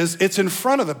catcher is, it's in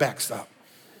front of the backstop.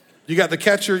 You got the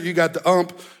catcher, you got the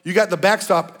ump, you got the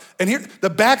backstop. And here, the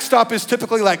backstop is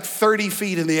typically like 30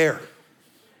 feet in the air.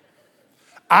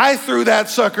 I threw that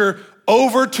sucker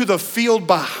over to the field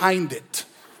behind it.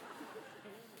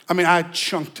 I mean, I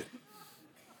chunked it.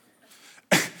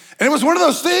 And it was one of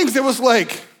those things, it was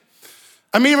like,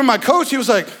 even my coach, he was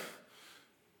like,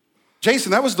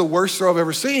 Jason, that was the worst throw I've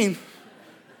ever seen.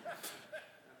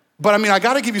 But I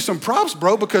gotta give you some props,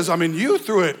 bro, because you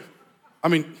threw it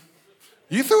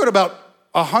about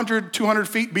 100, 200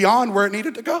 feet beyond where it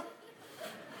needed to go.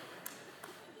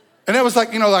 And it was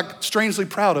like strangely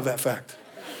proud of that fact.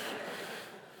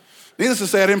 Needless to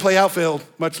say, I didn't play outfield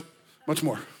much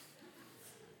more.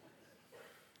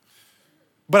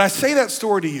 But I say that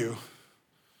story to you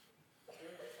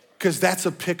because that's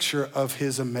a picture of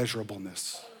his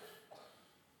immeasurableness.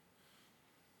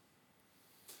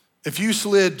 If you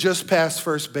slid just past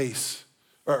first base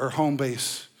or home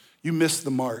base, you missed the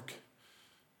mark.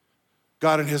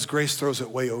 God in his grace throws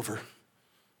it way over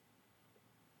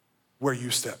where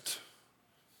you stepped.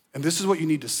 And this is what you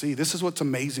need to see. This is what's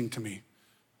amazing to me.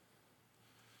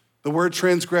 The word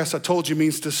transgress, I told you,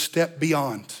 means to step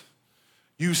beyond.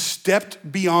 You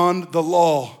stepped beyond the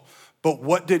law, but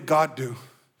what did God do?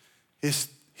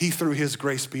 He threw his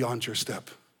grace beyond your step.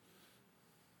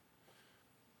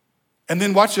 And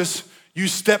then watch this, you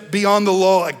step beyond the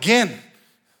law again.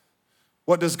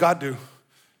 What does God do?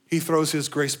 He throws his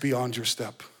grace beyond your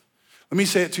step. Let me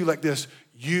say it to you like this.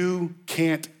 You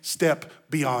can't step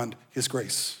beyond his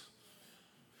grace.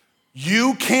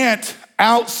 You can't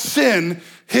out-sin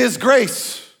his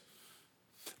grace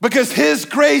because his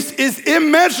grace is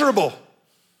immeasurable.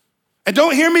 And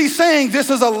don't hear me saying this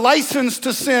is a license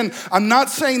to sin. I'm not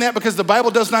saying that because the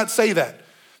Bible does not say that.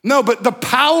 No, but the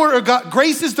power of God,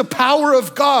 grace is the power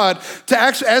of God to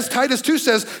actually, as Titus 2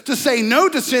 says, to say no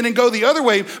to sin and go the other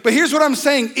way. But here's what I'm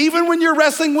saying. Even when you're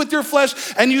wrestling with your flesh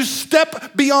and you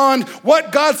step beyond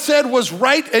what God said was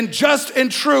right and just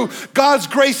and true, God's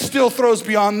grace still throws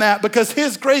beyond that because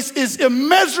his grace is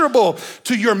immeasurable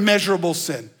to your measurable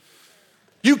sin.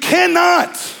 You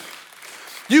cannot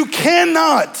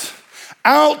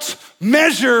out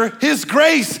measure his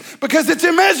grace because it's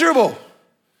immeasurable.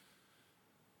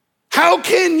 How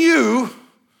can you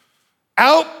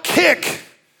outkick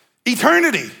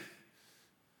eternity?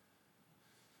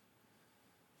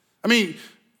 This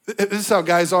is how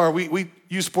guys are. We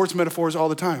use sports metaphors all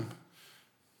the time.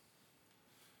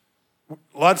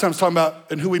 A lot of times talking about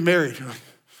and who we married. You're like,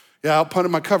 yeah, I'll punt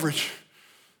in my coverage.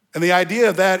 And the idea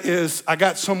of that is I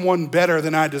got someone better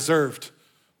than I deserved.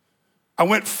 I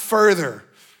went further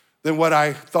than what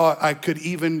I thought I could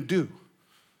even do.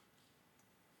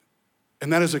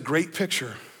 And that is a great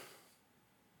picture.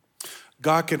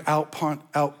 God can outpunt,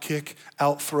 outkick,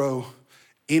 outthrow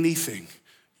anything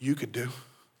you could do.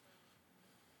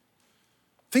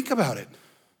 Think about it.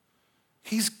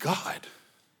 He's God.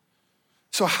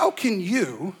 So how can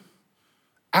you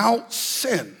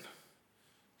out-sin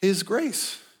his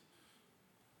grace?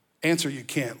 Answer, you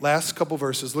can't. Last couple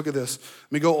verses, look at this.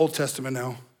 Let me go Old Testament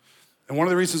now. And one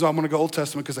of the reasons why I'm gonna go Old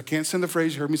Testament, because I can't send the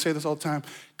phrase, you heard me say this all the time,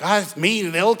 God's mean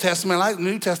in the Old Testament, like the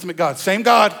New Testament God. Same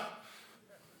God.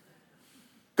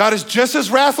 God is just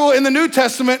as wrathful in the New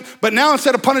Testament, but now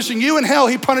instead of punishing you in hell,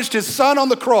 he punished his son on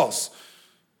the cross.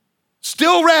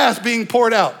 Still wrath being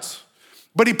poured out,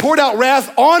 but he poured out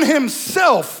wrath on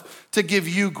himself to give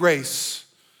you grace.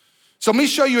 So let me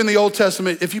show you in the Old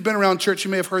Testament, if you've been around church,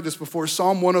 you may have heard this before,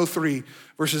 Psalm 103,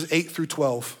 verses 8 through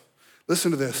 12.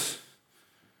 Listen to this.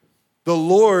 The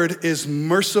Lord is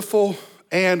merciful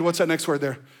and, what's that next word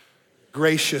there?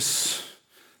 Gracious,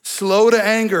 slow to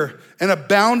anger, and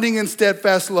abounding in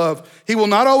steadfast love. He will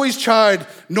not always chide,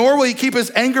 nor will he keep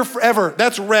his anger forever.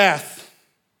 That's wrath.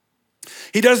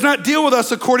 He does not deal with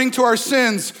us according to our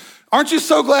sins. Aren't you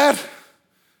so glad?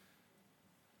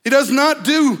 He does not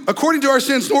do according to our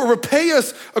sins, nor repay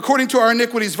us according to our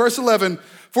iniquities. Verse 11,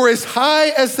 for as high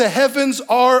as the heavens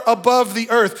are above the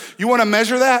earth. You wanna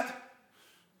measure that?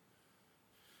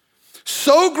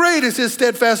 So great is his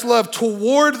steadfast love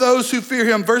toward those who fear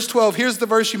him. Verse 12, here's the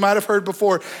verse you might have heard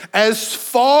before. As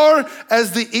far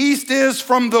as the east is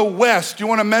from the west. You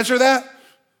wanna measure that?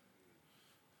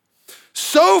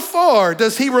 So far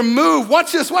does he remove,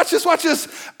 watch this,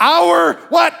 our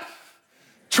what?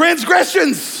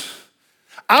 Transgressions.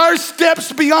 Our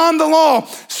steps beyond the law.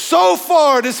 So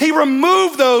far does he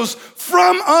remove those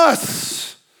from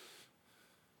us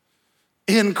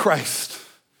in Christ.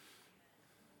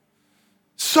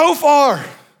 So far.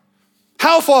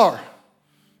 How far?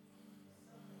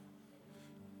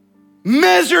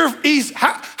 Measure east.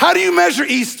 How do you measure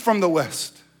east from the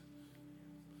west?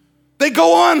 They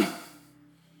go on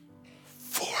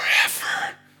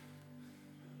forever.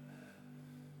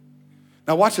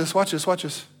 Now watch this.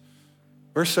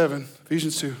 Verse 7,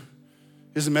 Ephesians 2.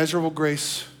 His immeasurable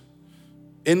grace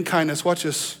in kindness, watch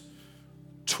this,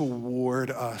 toward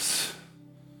us.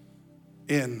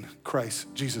 In Christ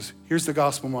Jesus. Here's the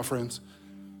gospel, my friends.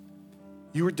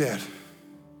 You were dead,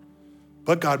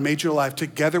 but God made you alive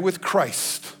together with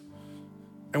Christ.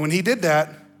 And when he did that,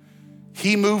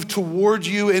 he moved towards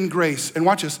you in grace. And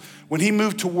watch this, when he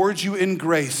moved towards you in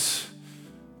grace,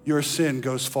 your sin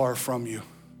goes far from you,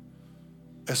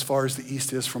 as far as the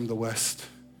east is from the west.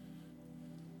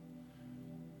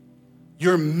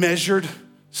 Your measured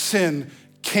sin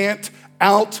can't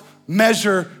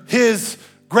out-measure his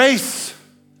grace.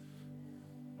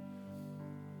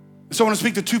 So I want to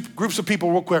speak to two groups of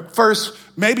people real quick. First,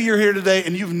 maybe you're here today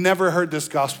and you've never heard this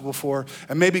gospel before,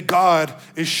 and maybe God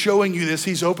is showing you this.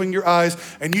 He's opening your eyes,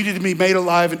 and you need to be made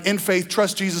alive and in faith,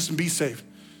 trust Jesus and be saved.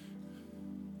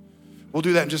 We'll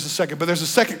do that in just a second. But there's a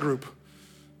second group,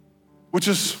 which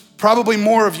is probably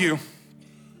more of you,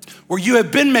 where you have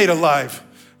been made alive.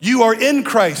 You are in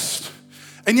Christ,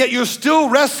 and yet you're still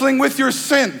wrestling with your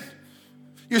sin.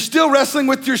 You're still wrestling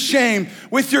with your shame,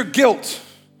 with your guilt.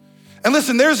 And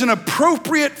listen, there's an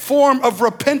appropriate form of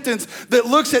repentance that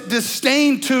looks at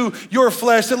disdain to your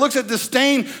flesh, that looks at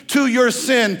disdain to your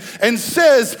sin and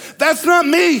says, that's not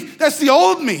me, that's the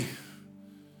old me.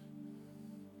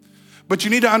 But you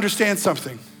need to understand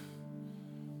something.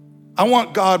 I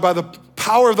want God, by the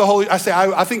power of the Holy, I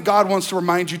think God wants to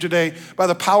remind you today, by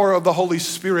the power of the Holy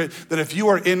Spirit, that if you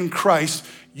are in Christ,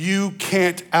 you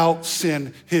can't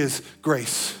out-sin his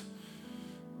grace.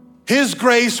 His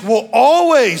grace will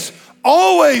always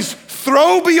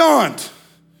throw beyond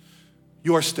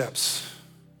your steps.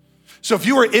 So if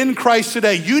you are in Christ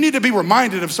today, you need to be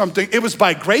reminded of something. It was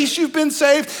by grace you've been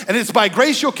saved, and it's by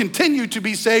grace you'll continue to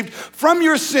be saved from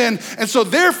your sin. And so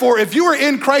therefore, if you are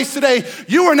in Christ today,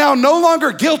 you are now no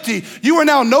longer guilty. You are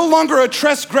now no longer a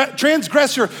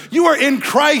transgressor. You are in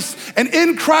Christ, and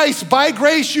in Christ, by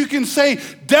grace, you can say,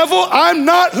 devil, I'm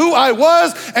not who I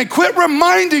was, and quit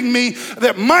reminding me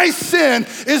that my sin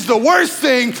is the worst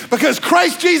thing, because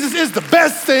Christ Jesus is the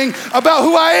best thing about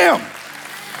who I am.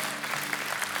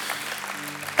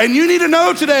 And you need to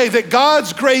know today that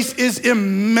God's grace is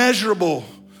immeasurable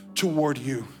toward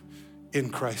you in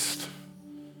Christ.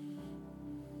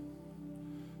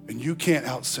 And you can't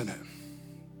out-sin it.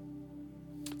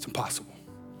 It's impossible.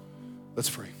 Let's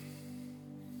pray.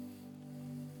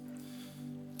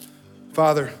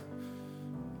 Father,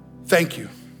 thank you.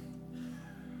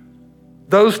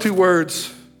 Those two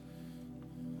words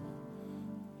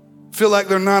feel like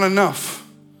they're not enough.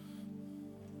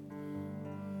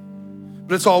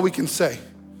 But it's all we can say.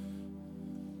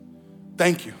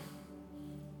 Thank you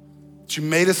that you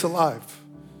made us alive.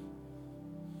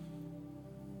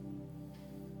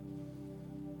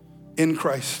 in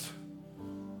Christ.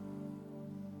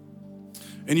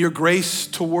 And your grace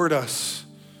toward us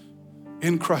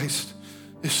in Christ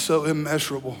is so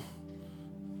immeasurable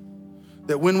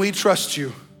that when we trust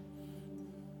you,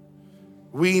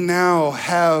 we now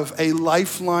have a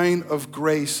lifeline of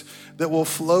grace that will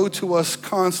flow to us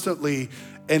constantly,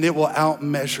 and it will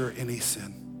outmeasure any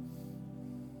sin.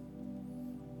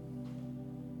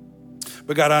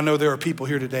 But God, I know there are people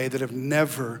here today that have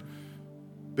never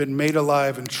been made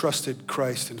alive and trusted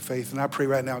Christ in faith. And I pray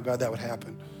right now, God, that would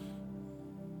happen.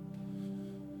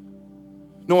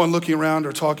 No one looking around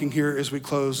or talking here as we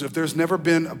close. If there's never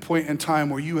been a point in time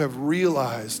where you have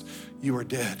realized you are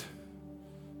dead,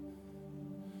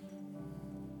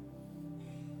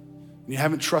 and you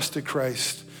haven't trusted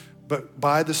Christ, but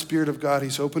by the Spirit of God,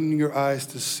 he's opening your eyes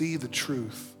to see the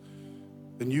truth,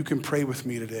 then you can pray with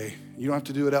me today. You don't have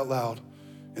to do it out loud.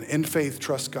 And in faith,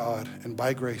 trust God, and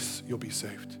by grace, you'll be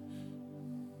saved.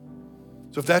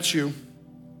 So if that's you,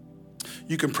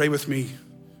 you can pray with me.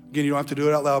 Again, you don't have to do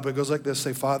it out loud, but it goes like this.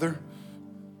 Say, Father,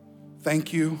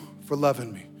 thank you for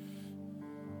loving me.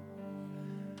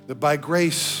 That by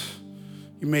grace,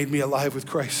 you made me alive with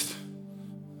Christ.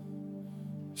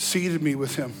 Seated me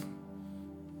with him.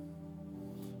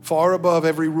 Far above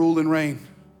every rule and reign.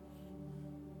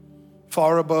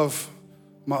 Far above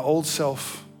my old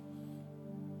self.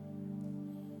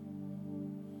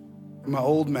 And my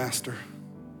old master.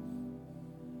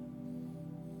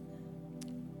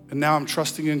 And now I'm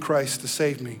trusting in Christ to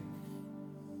save me.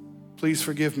 Please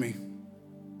forgive me.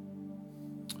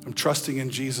 I'm trusting in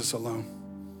Jesus alone.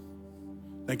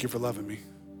 Thank you for loving me.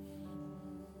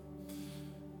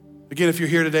 Again, if you're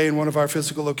here today in one of our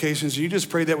physical locations, and you just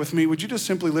prayed that with me, would you just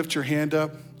simply lift your hand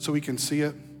up so we can see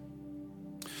it?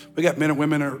 We got men and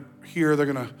women are here. They're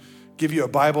going to give you a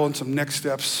Bible and some next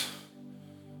steps,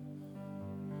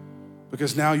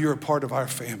 because now you're a part of our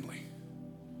family.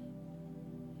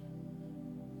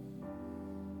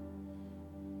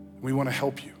 We want to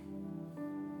help you.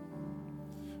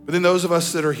 But then those of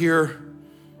us that are here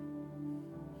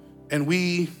and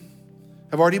we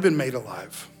have already been made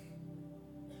alive,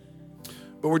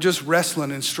 but we're just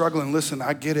wrestling and struggling. Listen,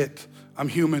 I get it. I'm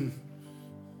human.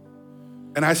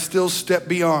 And I still step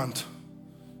beyond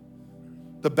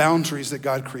the boundaries that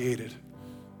God created.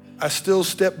 I still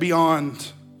step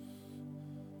beyond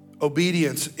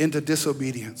obedience into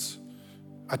disobedience.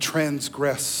 I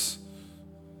transgress.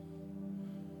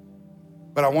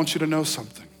 But I want you to know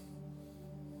something.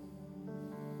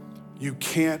 You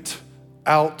can't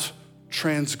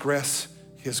out-transgress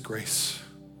his grace.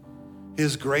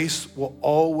 His grace will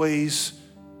always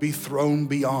be thrown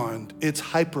beyond. It's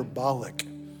hyperbolic.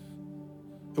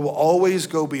 It will always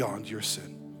go beyond your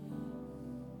sin.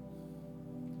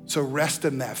 So rest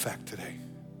in that fact today.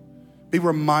 Be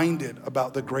reminded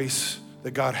about the grace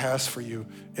that God has for you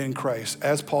in Christ.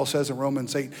 As Paul says in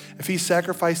Romans 8, if he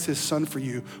sacrificed his son for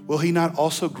you, will he not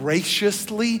also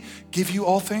graciously give you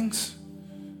all things?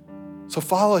 So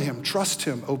follow him, trust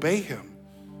him, obey him.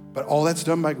 But all that's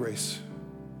done by grace.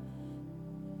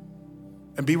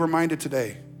 And be reminded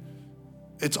today,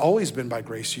 it's always been by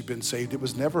grace you've been saved. It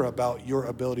was never about your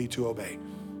ability to obey.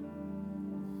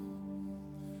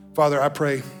 Father, I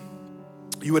pray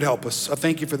you would help us. I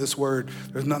thank you for this word.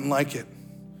 There's nothing like it.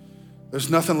 There's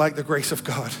nothing like the grace of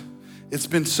God. It's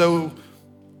been so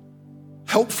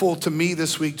helpful to me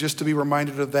this week just to be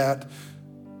reminded of that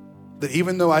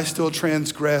even though I still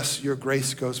transgress, your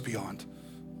grace goes beyond.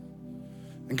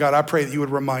 And God, I pray that you would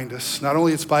remind us, not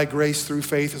only it's by grace through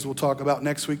faith, as we'll talk about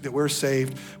next week, that we're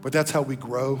saved, but that's how we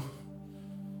grow.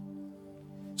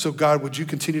 So God, would you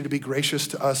continue to be gracious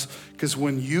to us? Because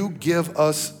when you give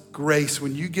us grace,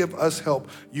 when you give us help,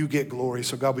 you get glory.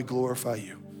 So God, we glorify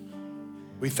you.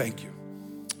 We thank you.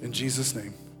 In Jesus'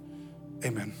 name,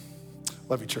 amen.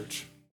 Love you, church.